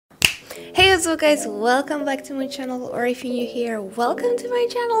Hey, what's up guys, welcome back to my channel, or if you're new here, welcome to my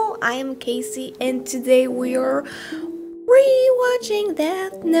channel. I am KejSi and today we are rewatching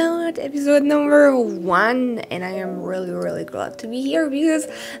Death Note episode number 1, and I am really glad to be here because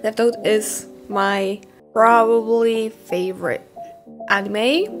Death Note is my probably favorite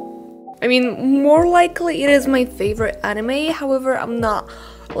anime. I mean, more likely it is my favorite anime, however I'm not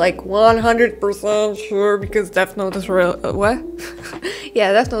like 100% sure because Death Note is really what?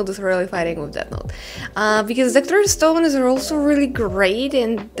 Yeah, Death Note is really fighting with Death Note. Because Dr. Stones are also really great,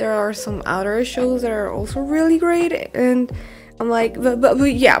 and there are some other shows that are also really great, and I'm like, but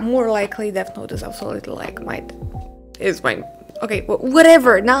yeah, more likely Death Note is absolutely like is mine. Okay,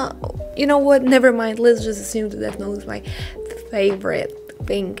 whatever. Now, you know what? Never mind. Let's just assume that Death Note is my favorite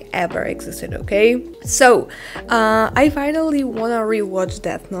thing ever existed, okay? So I finally wanna rewatch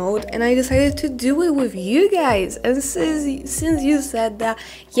Death Note, and I decided to do it with you guys. And since you said that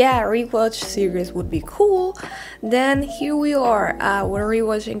yeah, rewatch series would be cool, then here we are. We're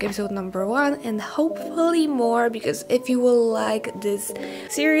rewatching episode number 1 and hopefully more, because if you will like this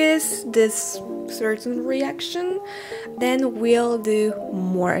series, this certain reaction, then we'll do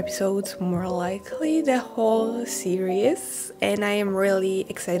more episodes, more likely the whole series, and I am really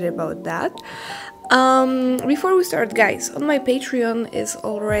excited about that. Before we start, guys, on my Patreon is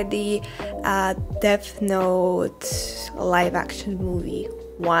already Death Note live action movie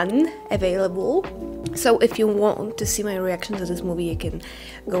 1 available. So if you want to see my reaction to this movie, you can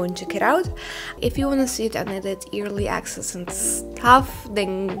go and check it out. If you want to see it unedited, early access and stuff,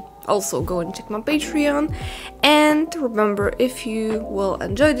 then also go and check my Patreon. And remember, if you will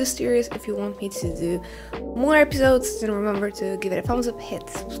enjoy this series, if you want me to do more episodes, then remember to give it a thumbs up, hit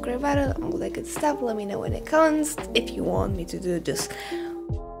the subscribe button, all that good stuff. Let me know in the comments if you want me to do just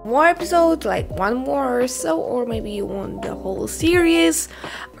more episodes, like one more or so, or maybe you want the whole series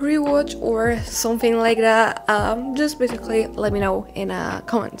rewatch or something like that. Just basically let me know in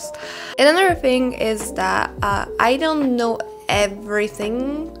comments. And another thing is that I don't know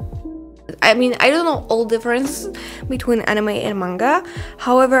everything. I mean, I don't know all differences between anime and manga.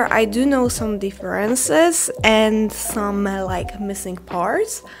 However, I do know some differences and some like missing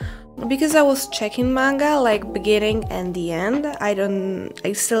parts. Because I was checking manga like beginning and the end, I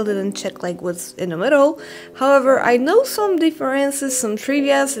still didn't check like what's in the middle. However, I know some differences, some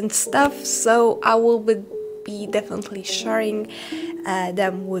trivias and stuff, so I will be definitely sharing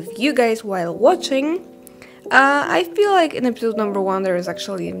them with you guys while watching. I feel like in episode number 1 there is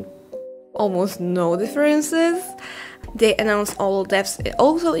actually almost no differences. They announced all deaths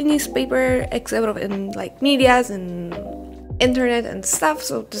also in newspaper, except in like medias and internet and stuff,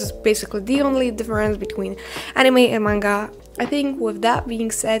 so this is basically the only difference between anime and manga. I think with that being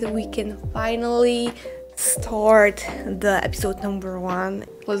said, we can finally start the episode number 1.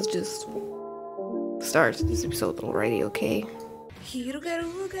 Let's just start this episode already, okay?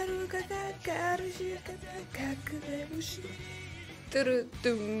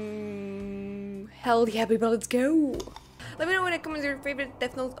 Hell yeah, baby, let's go! Let me know in the comments your favorite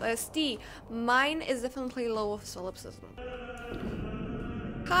Death Note OST. Mine is definitely Low of Solipsism.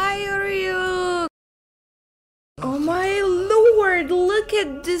 Hi, Ohayoooo! Oh my lord, look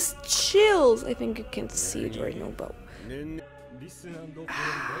at this chills! I think you can see it right now, but...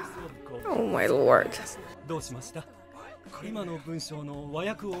 Oh my lord.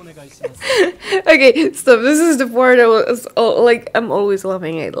 Okay, stop. This is the part I was like, I'm always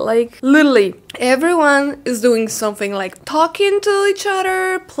loving it. Like, literally, everyone is doing something, like talking to each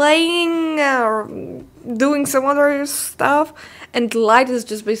other, playing, or doing some other stuff, and Light is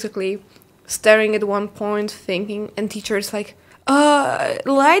just basically staring at one point, thinking, and teacher is like,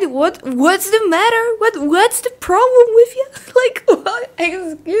 Light, what's the matter? What's the problem with you? Like, what?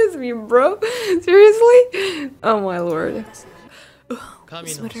 Excuse me, bro. Seriously? Oh my lord. Oh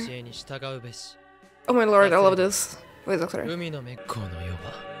my lord, I love this. Wait, doctor.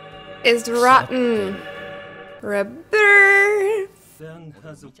 It's rotten. Rebirth.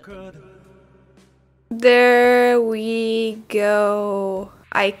 There we go.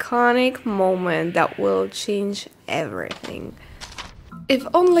 Iconic moment that will change everything. If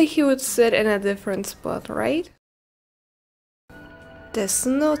only he would sit in a different spot, right?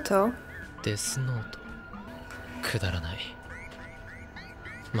 Desu Note. Desu Note. Kudaranai.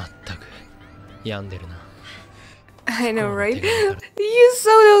 Mattaku. Yanderu na. I know, right? You saw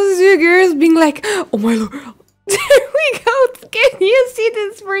those two girls being like, oh my lord. There we go. Can you see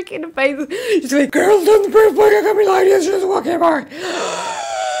this freaking face? She's like, girls, don't be fucking at me like this. She's walking by.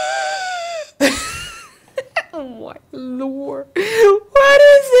 Oh my lord. What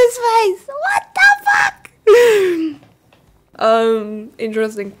is this face? What the fuck?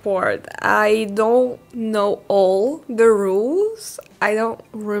 interesting part. I don't know all the rules. I don't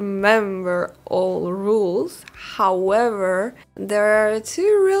remember all the rules. However, there are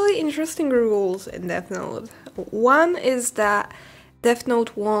two really interesting rules in Death Note. One is that Death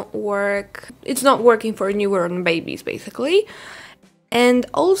Note won't work. It's not working for newborn babies, basically. And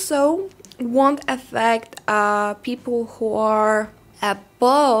also won't affect people who are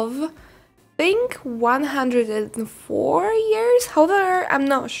above, I think, 104 years. However, I'm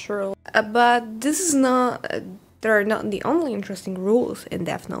not sure. But this is not, there are not the only interesting rules in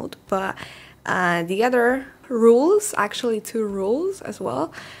Death Note, but the other rules, actually 2 rules as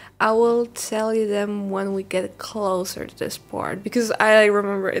well, I will tell you them when we get closer to this part, because I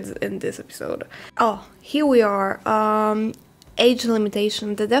remember it's in this episode. Oh, here we are. Age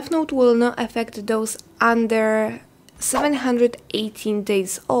limitation. The Death Note will not affect those under 718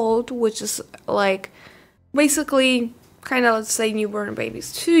 days old, which is like basically kind of, let's say, newborn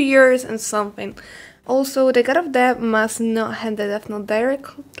babies, 2 years and something. Also, the God of Death must not hand the Death Note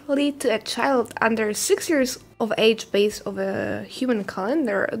directly to a child under 6 years of age based on a human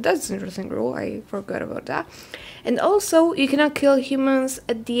calendar. That's an interesting rule, I forgot about that. And also, you cannot kill humans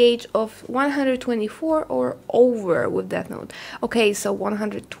at the age of 124 or over with Death Note. Okay, so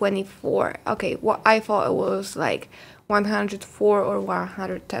 124. Okay, what I thought it was like 104 or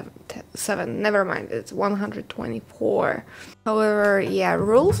 107. Never mind, it's 124. However, yeah,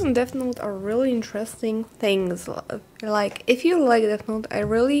 rules in Death Note are really interesting things. Like, if you like Death Note, I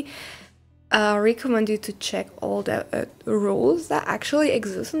really recommend you to check all the rules that actually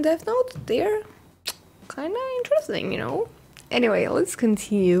exist in Death Note. They're kind of interesting, you know? Anyway, let's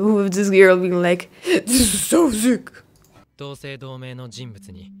continue with this girl being like, this is so sick. 同姓同名の人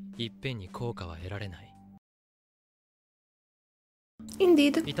物にいっぺんに効果は得られない。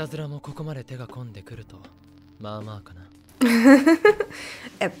 Indeed. いたずらもここまで手が込んでくると、まあまあかな。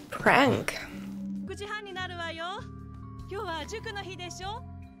A prank. 9時半になるわよ。今日は塾の日でしょ。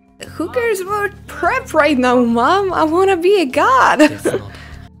 Who cares about prep right now, Mom? I wanna be a god. ですの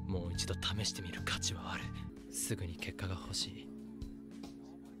もう一度試してみる価値はある。すぐに結果が欲しい。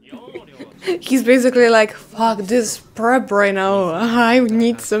 He's basically like, fuck this prep right now. I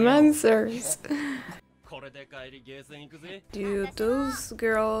need some answers. Dude, those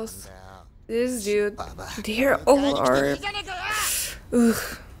girls, this dude, they're all are. Ugh.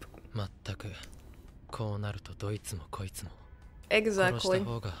 全くこうなるとどいつもこいつも。 Exactly.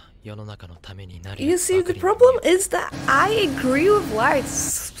 方が世の中のためになり。 You see, the problem is that I agree with Light.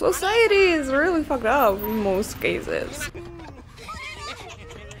 Society is really fucked up in most cases.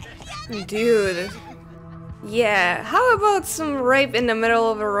 Dude. Yeah, how about some rape in the middle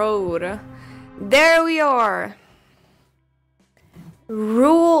of a road? There we are.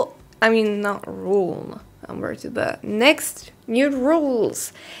 Not rule number 2, but next new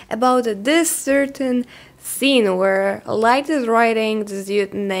rules about this certain scene where Light is writing this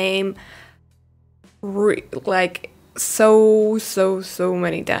dude name like so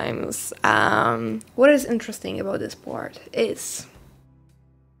many times. What is interesting about this part is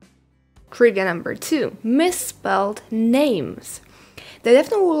trivia number 2, misspelled names. The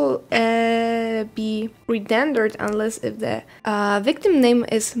Death Note will be rendered unless if the victim name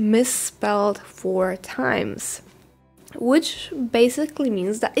is misspelled 4 times. Which basically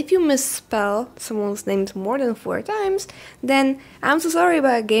means that if you misspell someone's name more than 4 times, then I'm so sorry,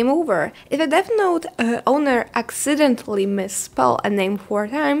 but game over. If a Death Note owner accidentally misspell a name 4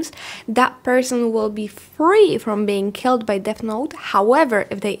 times, that person will be free from being killed by Death Note. However,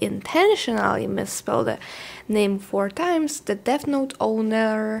 if they intentionally misspell the name 4 times, the Death Note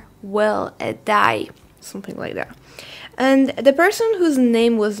owner will die. Something like that. And the person whose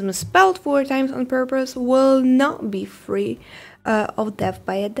name was misspelled 4 times on purpose will not be free of death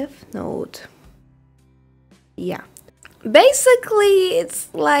by a Death Note. Yeah. Basically, it's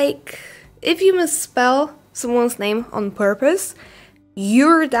like if you misspell someone's name on purpose,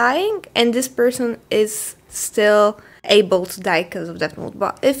 you're dying and this person is still able to die because of Death Note.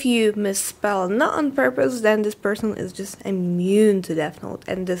 But if you misspell not on purpose, then this person is just immune to Death Note,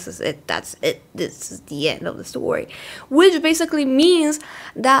 and this is it. That's it. This is the end of the story, which basically means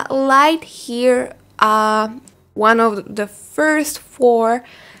that Light here, one of the first 4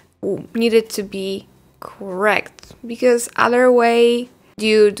 needed to be correct, because other way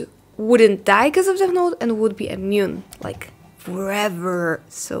dude wouldn't die because of Death Note and would be immune like forever.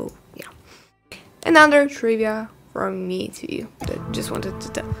 So yeah, another trivia from me to you that just wanted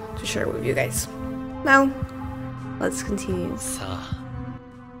to share with you guys. Now, let's continue. さあ、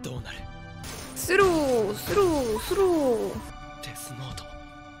どうなる? Through. Death Note,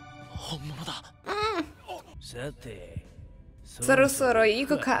 本物だ. さてそろそろ行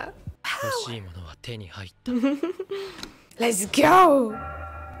くか。欲しいものは手に入った Let's go!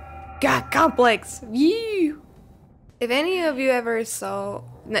 God complex! Woo! If any of you ever saw,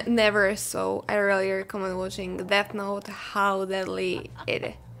 never saw, I really recommend watching Death Note, how deadly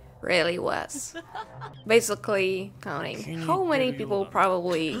it really was. Basically counting how many people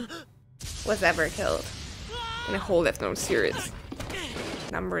probably was ever killed in the whole Death Note series.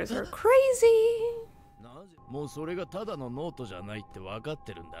 Numbers are crazy! もうそれがただのノートじゃないって分かっ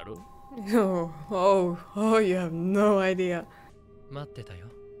てるんだろ Oh, you have no idea. 待ってたよ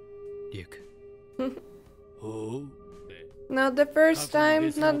リュウク Not the first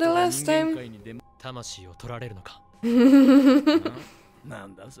time, not the last time. 魂を取られるのかな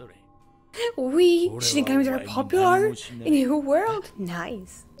んだそれ We Shinigamis are popular in your world?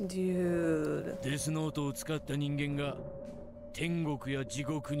 Nice, dude. デスノートを使った人間が天国や地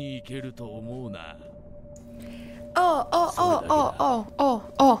獄に行けると思うな Oh.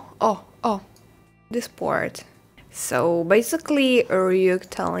 This part. So basically, Ryuk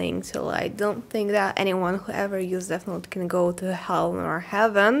telling till I don't think that anyone who ever used Death Note can go to hell nor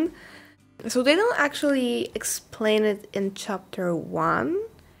heaven. So they don't actually explain it in chapter 1.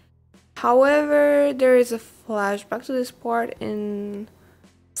 However, there is a flashback to this part in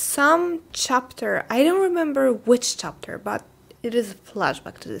some chapter. I don't remember which chapter, but it is a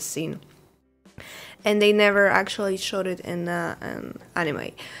flashback to this scene. And they never actually showed it in an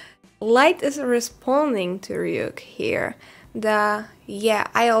anime. Light is responding to Ryuk here. Yeah,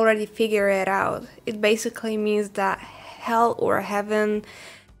 I already figured it out. It basically means that hell or heaven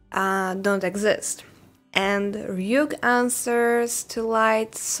don't exist. And Ryuk answers to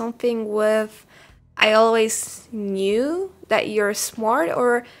Light something with, I always knew that you're smart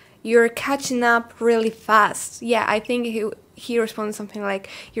or you're catching up really fast. Yeah, I think he responded something like,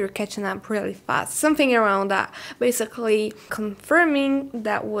 you're catching up really fast. Something around that. Basically confirming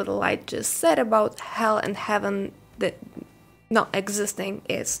that what Light just said about hell and heaven that not existing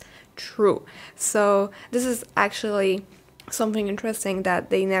is true. So this is actually something interesting that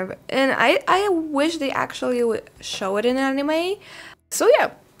they never... And I wish they actually would show it in anime. So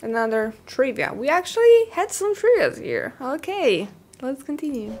yeah, another trivia. We actually had some trivias here. Okay, let's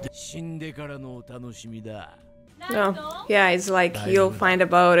continue. Oh, yeah, it's like you'll find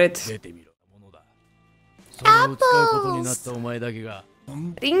about it. Apples!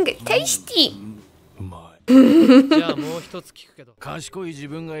 Ring KejSi! じゃあもう一つ聞くけど賢い自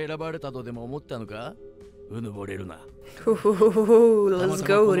分が選ばれたとでも思ったのかうぬぼれるな Let's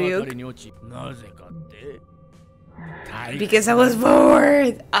go, Ryuk. なぜかって Because I was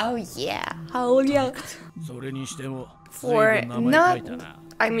bored! Oh yeah, hell yeah. それにしても For not...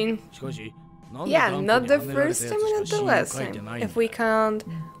 I mean... しかし Yeah, not the first time and not the last time. If we count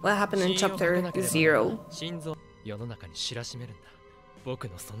what happened in chapter 0. 心臓世の中に知らしめるんだ僕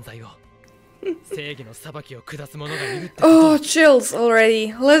の存在を正義の裁きを下す者がいるって Oh, chills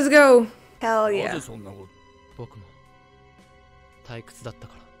already. Let's go. Hell yeah. 僕も退屈だった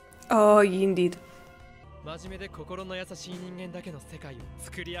から Oh, indeed. 真面目で心の優しい人間だけの世界を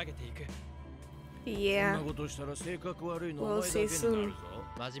作り上げていく Yeah. We'll see soon.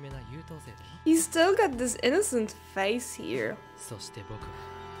 真面目な優等生だ He's still got this innocent face here. そして僕は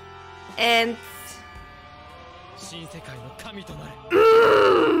And 新世界の神となる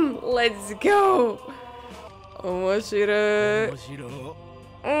let's go. 面白い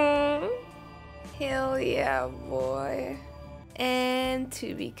Hell yeah, boy. And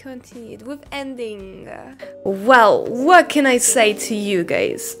to be continued with ending. Well, what can I say to you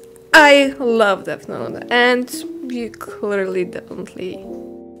guys? I love Death Note, and you clearly definitely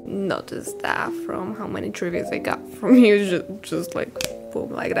noticed that from how many trivias I got from you, just like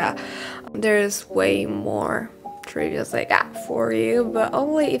boom, like that. There's way more trivias I got for you, but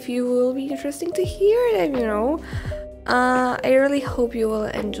only if you will be interesting to hear them, you know. I really hope you will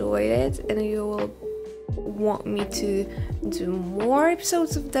enjoy it and you will want me to do more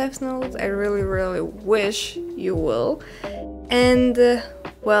episodes of Death Note. I really wish you will. And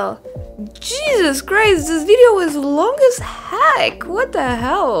well, Jesus Christ, this video is long as heck. What the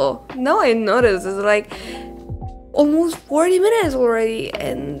hell? Now I noticed it's like almost 40 minutes already,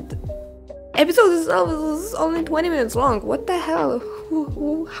 and episode itself is only 20 minutes long. What the hell?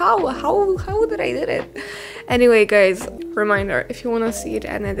 How did I did it? Anyway, guys, reminder, if you want to see it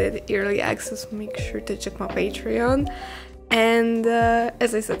edited early access, make sure to check my Patreon. And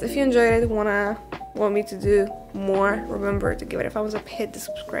as I said, if you enjoyed it, want me to do more, remember to give it a thumbs up, hit the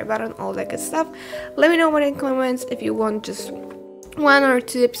subscribe button, all that good stuff. Let me know in the comments if you want just 1 or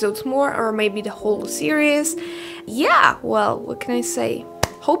 2 episodes more, or maybe the whole series. Yeah, well, what can I say?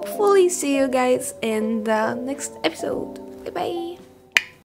 Hopefully see you guys in the next episode. Goodbye.